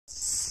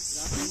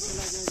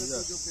चला जाएगा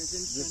तो जो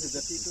प्रेजेंट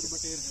तीतर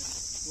बटेर है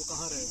वो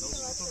कहाँ रहेगा,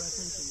 उसको तो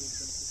वैसे ही चाहिए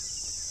एकदम से।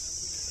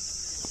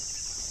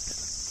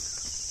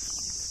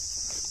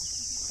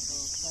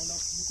 Kind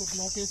of you could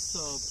notice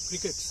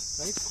crickets,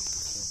 right?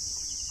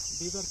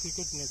 These are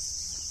cricket nests.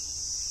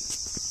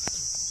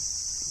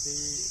 They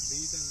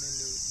breed and then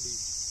they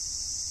leave.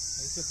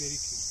 It's a berry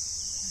tree.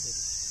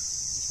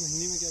 इसको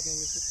हिंदी में क्या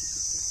कहेंगे सर?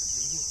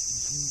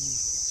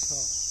 अच्छा।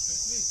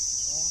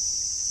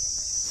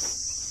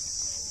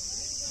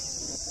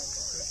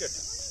 क्रिकेट।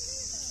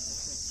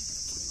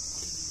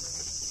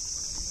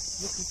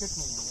 ये क्रिकेट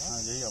नहीं है।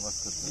 हाँ यही आवाज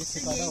करता है। ये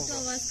सिकाडा होगा।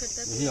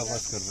 यही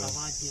आवाज कर रहा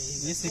है।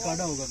 ये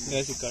सिकाडा होगा।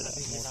 ये सिकाडा।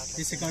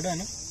 ये सिकाडा है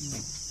ना?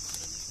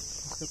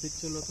 इसका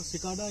पिक्चर लो तो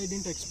cicada I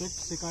didn't expect.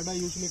 Cicada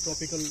usually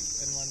tropical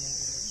environment.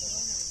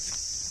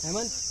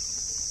 Hemant?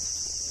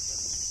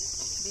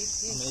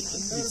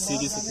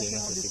 Series से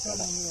फेमस है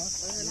सिकाडा।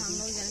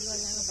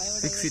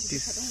 6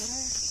 cities।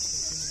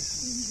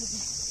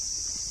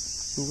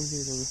 गूगल पे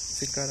लोग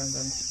सिकाडा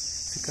अंदाज़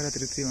सिकाडा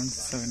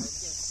 3317।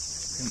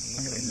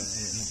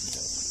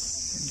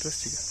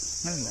 इंटरेस्टिंग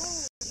है।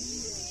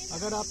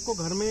 अगर आपको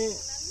घर में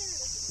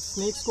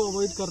स्नेक्स को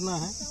अवॉइड करना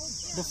है,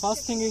 the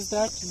first thing is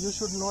that you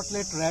should not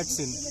let rats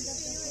in.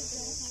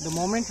 The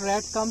moment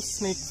rat comes,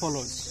 snake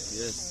follows.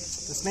 Yes.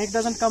 The snake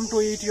doesn't come to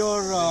eat your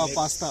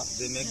pasta.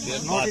 They make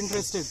their not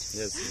interested.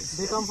 Yes, yes.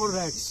 They come for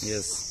rats.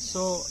 Yes.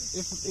 So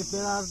if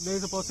there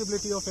is a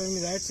possibility of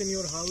having rats in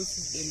your house,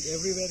 in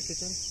everywhere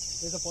kitchen,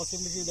 there is a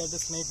possibility that the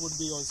snake would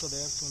be also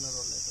there sooner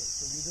or later.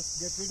 So you just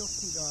get rid of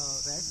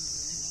rats,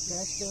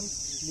 catch them,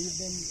 leave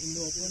them in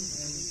the open,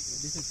 and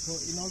this is so.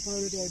 In all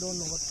probability, I don't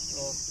know what.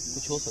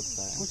 कुछ हो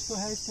सकता है। कुछ तो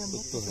है इसके अंदर।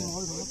 तो है।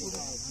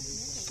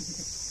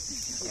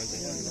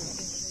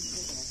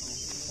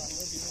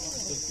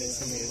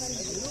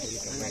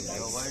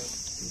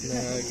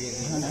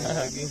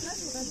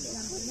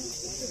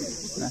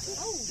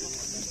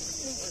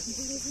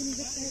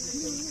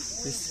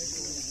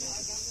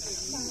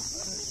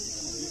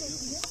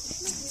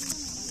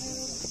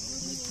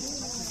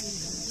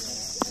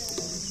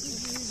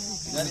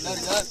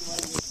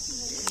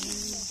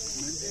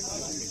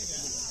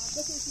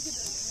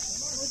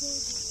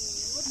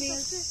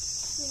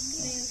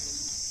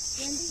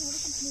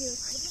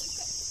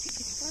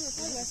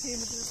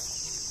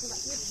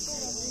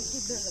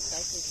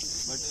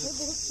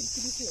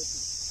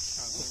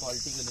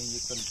 क्वालिटी का नहीं, ये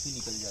कल्फी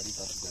निकल जा रही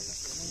काफी ज्यादा।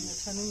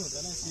 अच्छा नहीं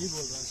होता ना, इसलिए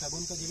बोल रहा हूँ।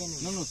 साबुन का जगह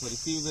नहीं। नो सॉरी,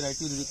 इसकी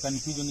वैरायटी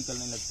कल्फी जो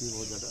निकलने लगती है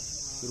बहुत ज्यादा,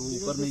 फिर वो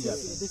ऊपर नहीं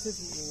जाती। दिस इज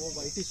वो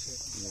व्हाइटिश है,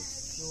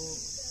 जो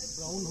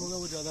ब्राउन होगा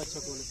वो ज्यादा अच्छा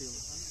क्वालिटी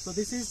होगा। सो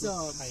दिस इज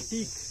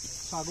टीक,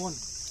 सागौन,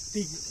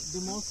 teak,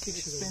 the most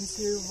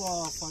expensive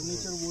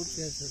furniture wood.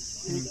 Yes, sir.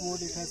 Teak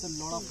wood, it has a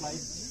lot of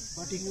life,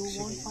 but you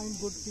won't find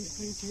good teak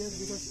trees here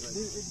because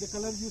the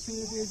color you see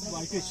it is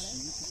whitish.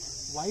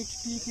 White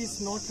teak is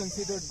not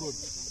considered good.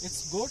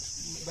 It's good,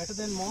 better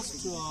than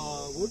most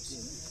woods,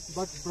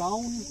 but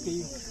brown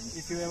teak,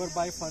 if you ever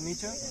buy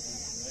furniture,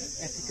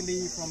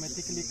 from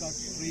ethically cut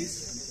trees,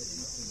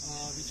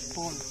 which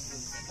fall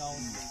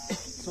down,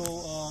 so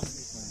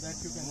that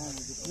you can have.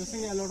 You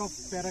see a lot of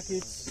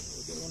parakeets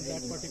on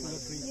that particular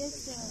tree. Yes,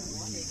 sir.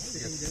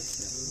 Sitting there.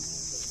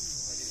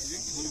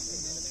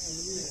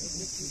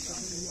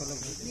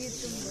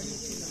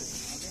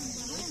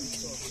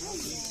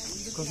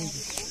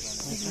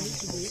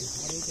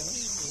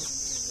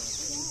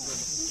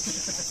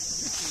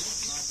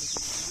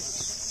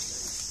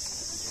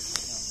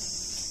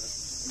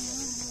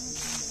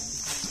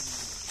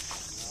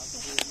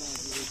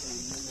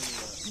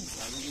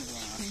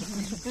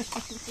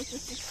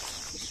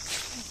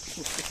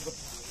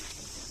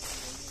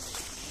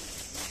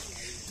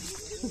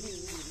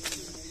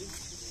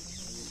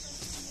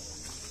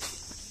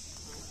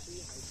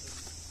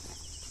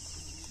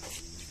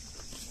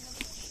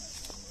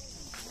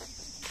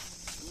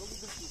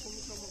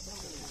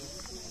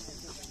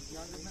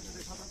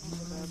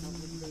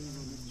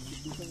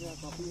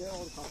 काफी है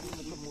और काफी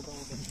मतलब मोटा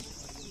मोटा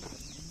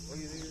भाई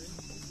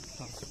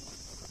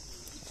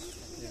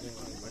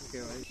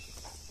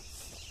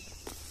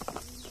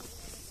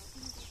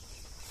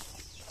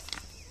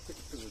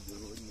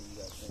मिल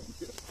जाता है।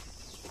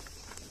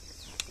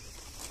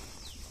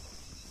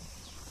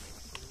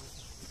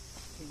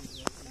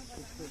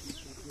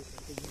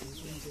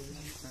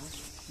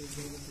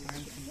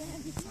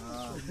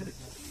 हाँ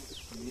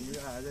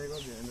आ जाएगा,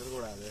 जेंदर को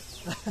उड़ा दे।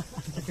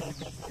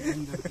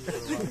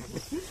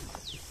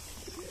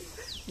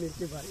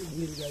 नीचे भाई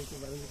नील गाय के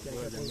बारे में क्या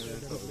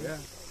हो गया?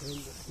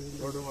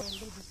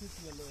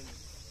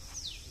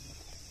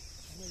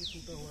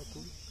 टूटा हुआ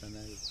फूल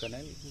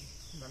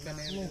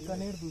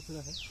कनेर दूसरा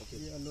है, ये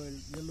येलो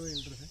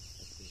एल्डर है।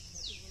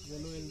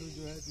 येलो एल्डर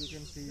जो है you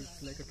can see it's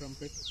like a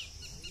trumpet,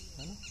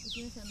 है ना?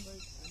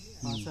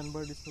 हाँ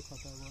सनबर्ड इसको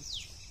खाता है बहुत,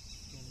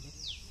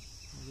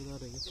 मजेदार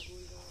है ये।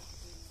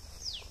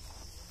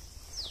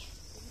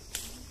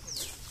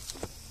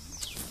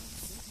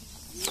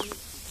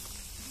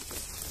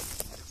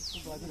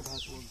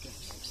 घास बोलते हैं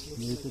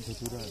ये तो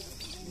धतूरा है।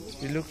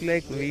 You look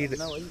like weed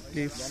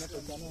leaves.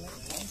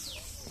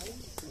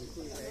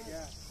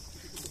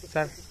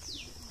 sir,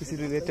 is it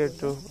related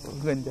to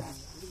ganja?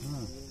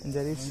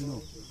 Ganja is No.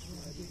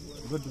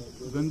 But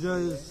ganja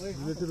is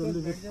related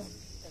only with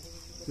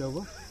क्या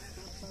हुआ?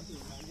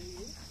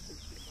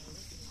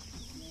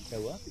 क्या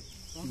हुआ?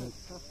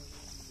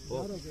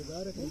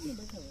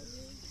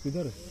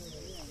 किधर है?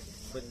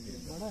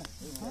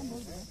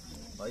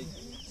 भाई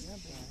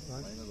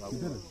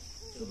किधर है?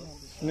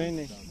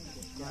 नहीं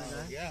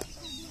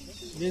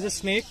there's a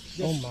snake.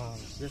 oh man,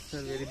 yes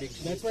sir, very big.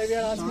 That's why we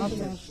are asking to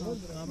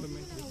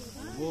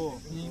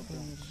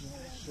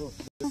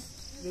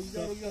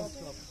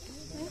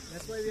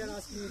that's why we are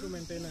asking you to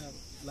maintain a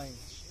line,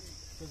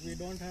 because we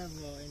don't have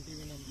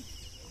anti-venom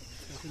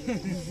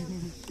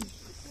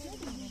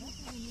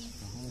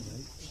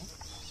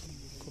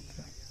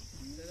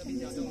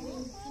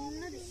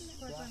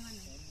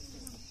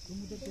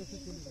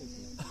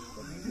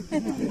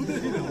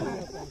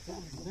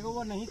देखो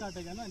वो नहीं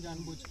काटेगा ना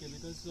जानबूझ के,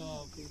 because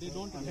they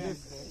don't attack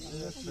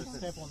unless you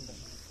step on them.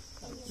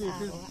 So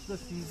it is the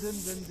season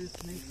when these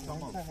snakes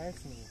come out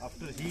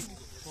after heat.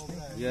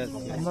 yes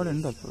I'm not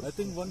in that. I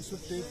think one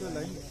should take a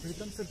line.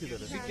 Pritam sir किधर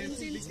है?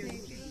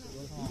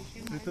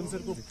 प्रीतम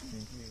sir को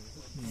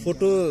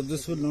photo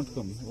this will not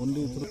come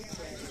only through.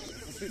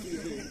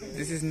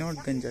 This is not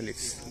ganja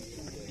leaves.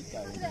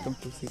 Come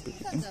to see it.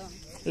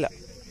 La.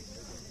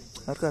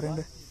 और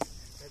करेंगे.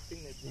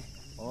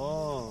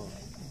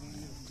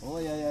 oh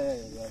yeah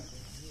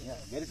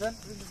Garrison,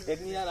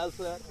 take me here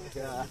also yaar.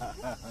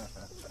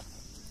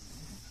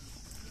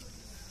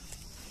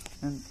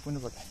 And पुण्य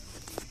पता.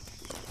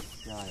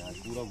 क्या यार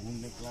पूरा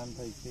घूमने प्लान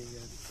था इससे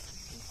यार.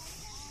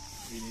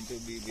 We need to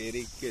be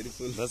very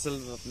careful. असल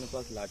अपने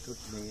पास लाठुट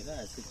नहीं है ना,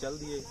 ऐसे चल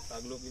दिए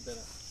पागलों की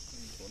तरह.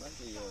 होना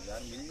चाहिए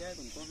यार, मिल जाए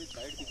तुमको भी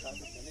साइड दिखा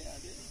दो, चले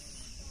आगे.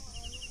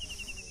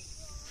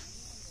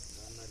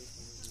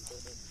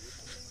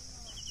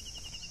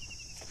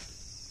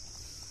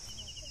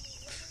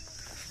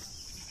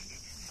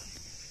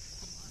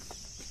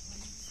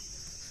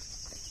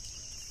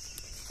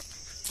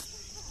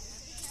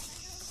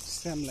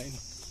 stem line.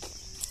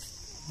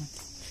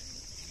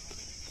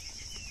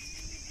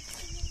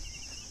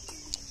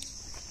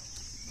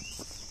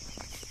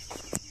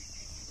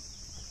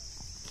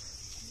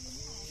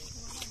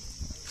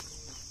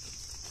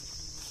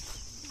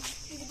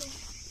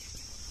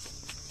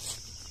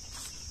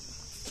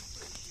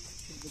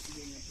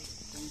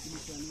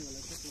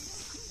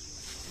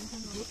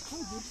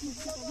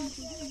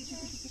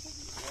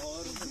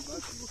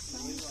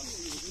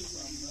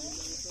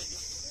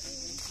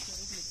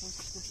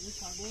 ये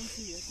सागौन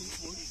सी है,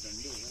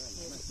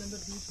 इसके अंदर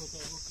बीज होता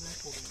है, वो क्रैक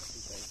हो गया.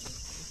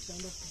 इस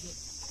काइंड ऑफ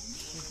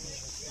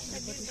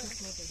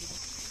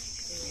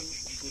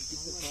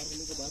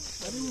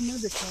अरे वो मैं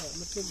देखा,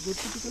 मतलब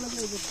गोटी की चला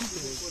गया, ठीक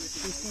है, तो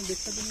इसमें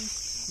देखा तो नहीं,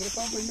 मेरे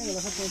पाँव पड़ने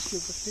लगा था पहुँच के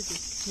ऊपर, ठीक है,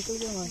 निकल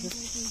गया वहाँ से.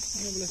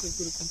 मैंने बोला सर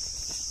पूरे कम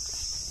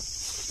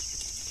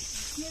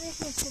ये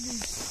देखो इसको भी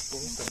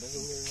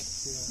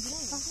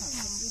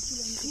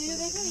ये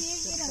देखो ये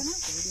रहा ना.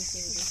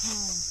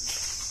 हाँ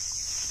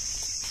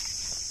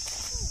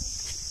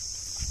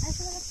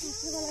ऐसा वाला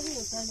दूसरे वाला भी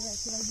होता है,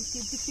 ऐसे वाला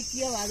टिक टिक टिक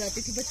की आवाज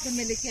आती थी बचपन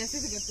में, लेके ऐसे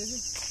करते थे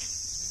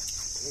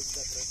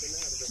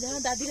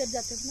जहाँ दादी रख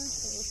जाते थे ना,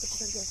 तो उसको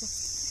पकड़ के ऐसे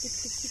टिक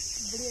टिक टिक,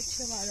 बड़ी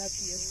अच्छी आवाज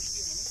आती है.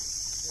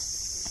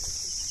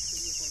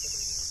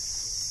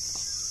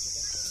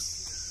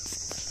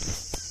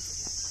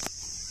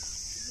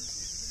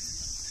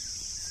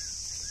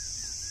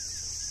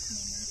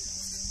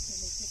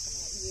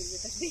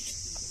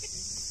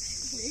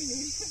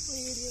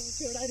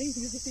 छोड़ा नहीं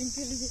विजिटिंग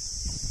के लिए.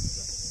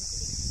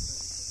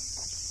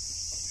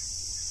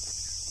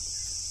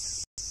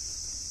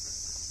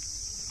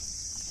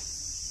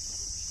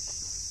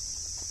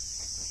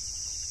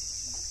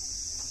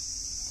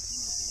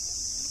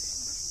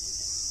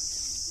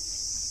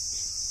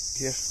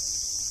 Here,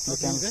 the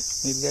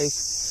guys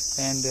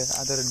and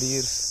other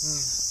deers.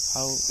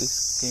 How it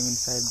came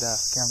inside the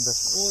campus?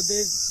 Oh,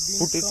 they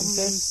Put it come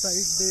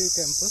inside the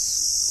campus.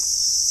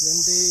 When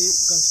they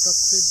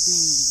constructed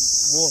the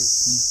wall,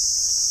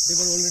 they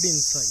were already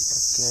inside.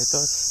 Okay, I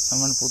thought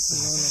someone put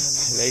No.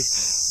 like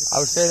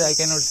outside. I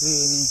cannot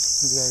see any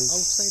guys.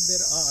 Outside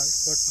there are,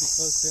 but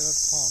because there are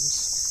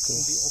farms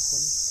in the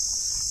open,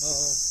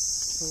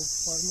 so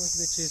farmers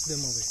they chase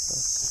them away.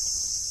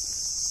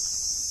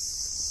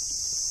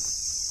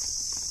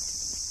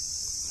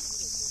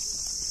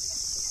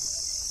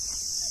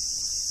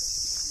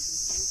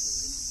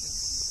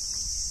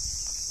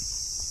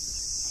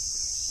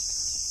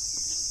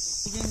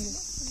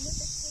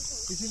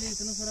 इसीलिए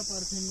इतना सारा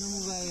parthenium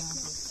हुआ है यहाँ पे.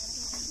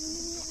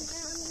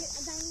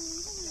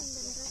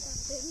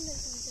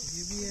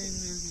 ये भी है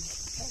इनमें भी.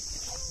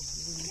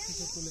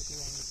 सबको लेके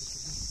आएंगे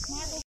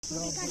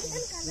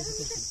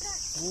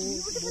वो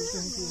बोलते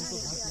हैं कि उनको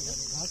घास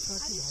लगाने, घास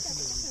काट के घास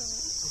लगाने.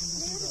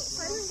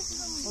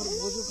 और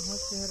वो जो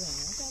घास कह रहे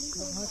हैं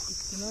वो घास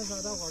इतना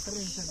ज़्यादा वाटर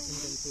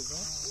इंटेंसिव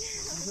है,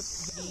 मतलब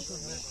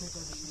बैठने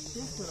का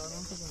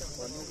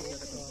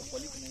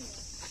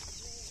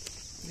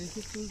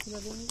बेसिक टूल्स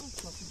लगेंगे ना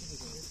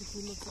बेसिक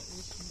टूल का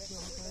एक क्या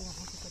होता है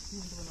यहाँ से कच्ची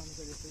ईंट बनाने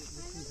का जैसे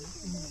मिट्टी है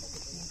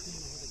कच्ची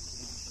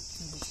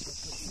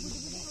ईंट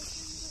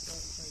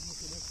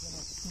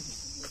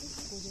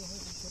उसको जो है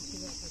ऊपर से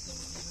ऐसा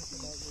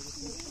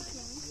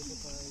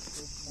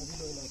मोबिल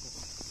ऑयल आता है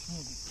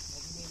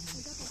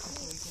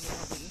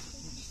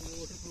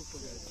वाटर प्रूफ हो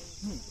जाएगा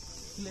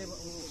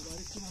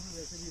बारिश के मौसम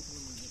वैसे भी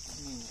इसमें मिल जाता है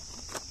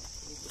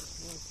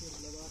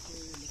लगा के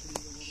लकड़ी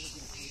वगैरह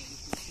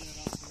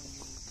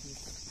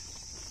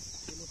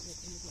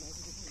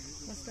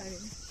First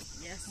time.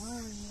 Yes.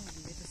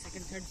 It's the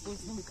second, third pull.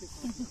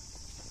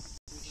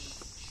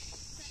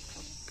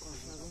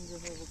 सागौन जो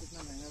है वो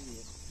कितना महंगा भी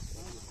है। तो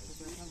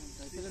पैसा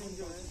मिलता है। इसलिए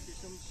जो है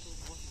सिस्टम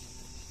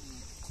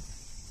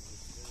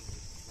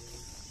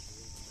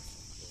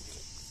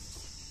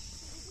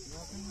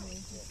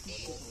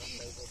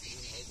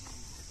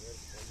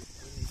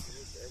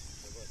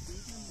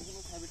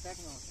हैबिटेट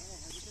में होता है।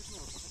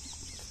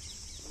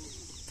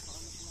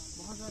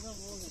 बहुत ज़्यादा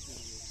वो होना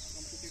चाहिए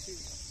कॉम्पिटिटिव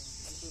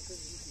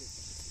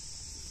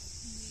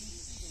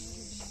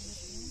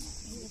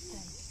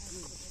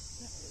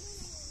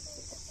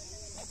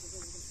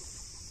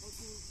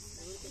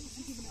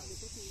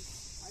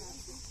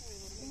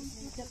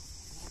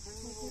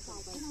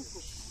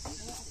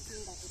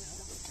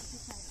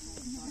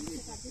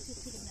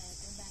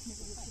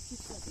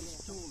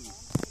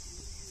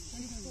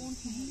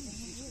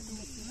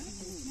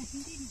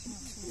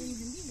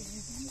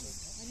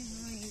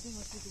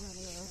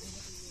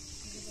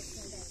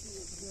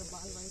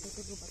बाल वाइट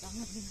होकर को पता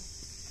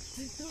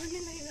नहीं तोड़ने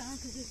नहीं रहा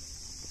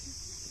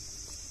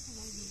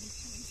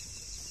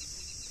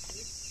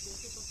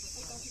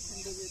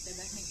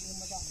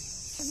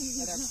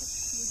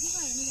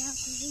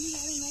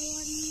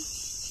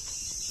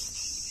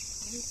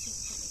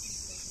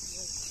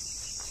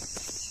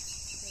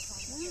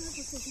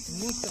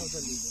most of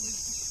the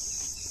leaves.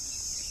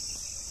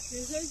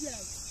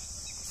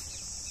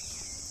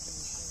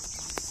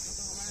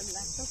 हमारा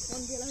लैपटॉप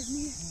फोन भी अलग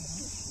नहीं है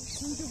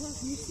उनके पास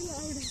मिक्सी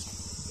आउट है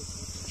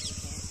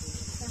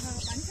कहाँ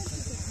पानी का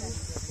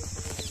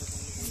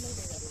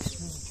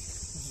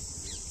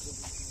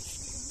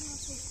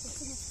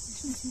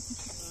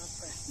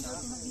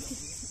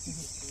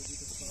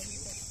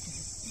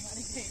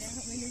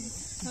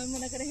हम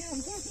मना करेंगे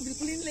हमको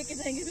बिल्कुल ही लेके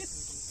जाएंगे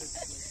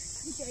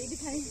क्या ही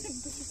दिखाएंगे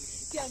हमको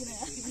क्या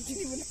बनाया किसी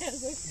ने बनाया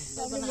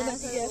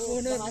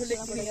फोन और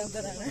लेके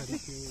अंदर आना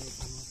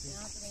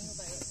यहाँ तो नहीं हो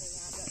पाएगा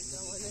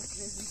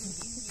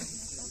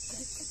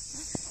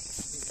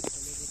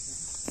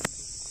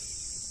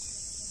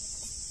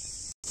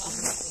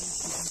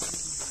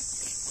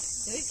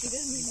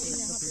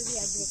यहाँ पे भी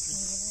आगे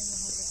रखेंगे ना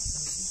यहाँ पे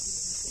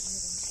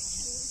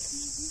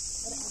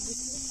और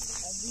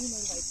अभी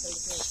नहीं वाइट साइड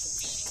पे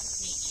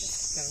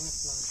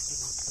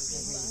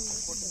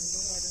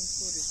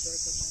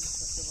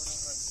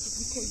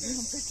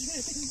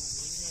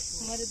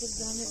हमारे इधर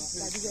जहाँ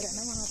कारीगर है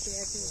ना वहाँ पे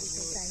ऐसे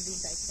कैंटीन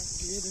टाइप का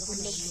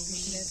हम लोग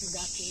घूमने से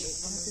जाके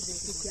वहाँ से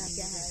देखते क्या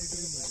क्या है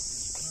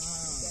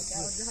क्या क्या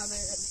और जहाँ में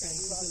आवाज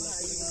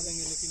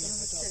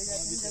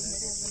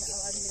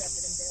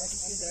लगाते रहते हैं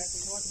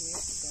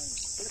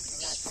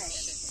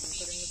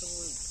तो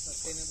वो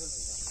सस्टेनेबल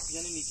होगा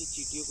यानी नीचे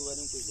चींटियों के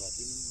बारे में कोई बात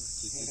ही नहीं है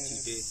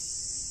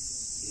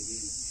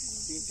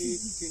चींटे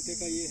चींटे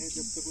का ये है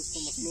जब तक उसको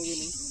मसलोगे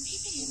नहीं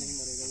वो नहीं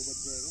मरेगा वो बच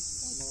जाएगा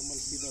नॉर्मल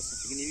सीधा सा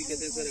लेकिन ये भी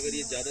कहते हैं सर अगर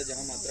ये ज्यादा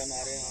जहाँ मात्रा में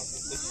आ रहे हैं आप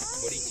कुछ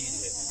बड़ी चीज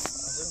है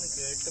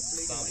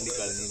सांप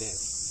निकाल नहीं रहे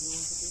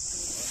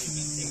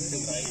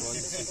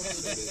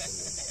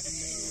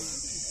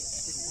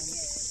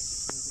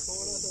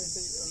थोड़ा सा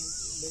ऐसे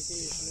लेके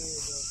इसमें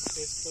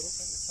टेस्ट करो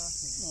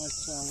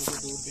अच्छा मुझे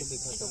दूर भी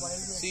दिखा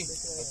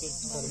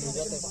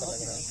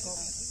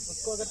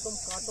उसको अगर तुम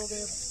काटोगे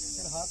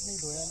फिर हाथ नहीं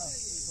धोया ना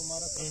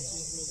तुम्हारा सब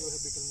चीज में जो है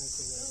बिटलनेस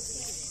हो जाएगा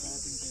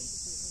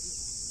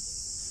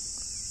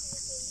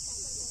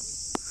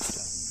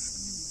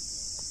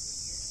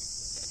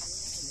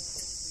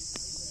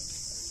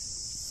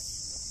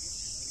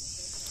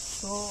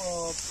तो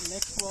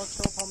नेक्स्ट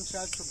वर्कशॉप हम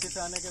शायद छुट्टी से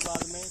आने के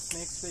बाद में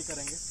स्नेक्स पे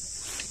करेंगे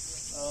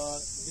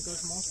because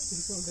most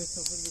people they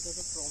suffer because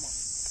of trauma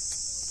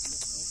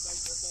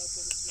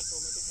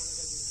traumatic होने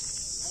का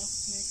most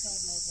snacks are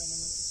not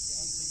venomous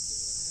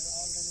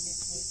all venomous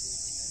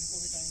इनको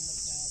भी टाइम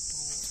लगता है आपको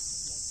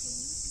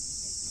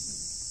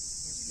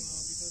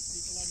because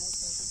people are not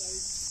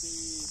sensitize the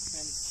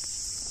sense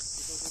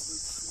because of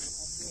this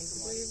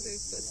कोई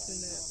ब्रेकफास्ट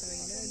नहीं आता है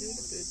ना जो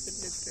पेपर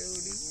लेते हैं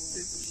उड़ी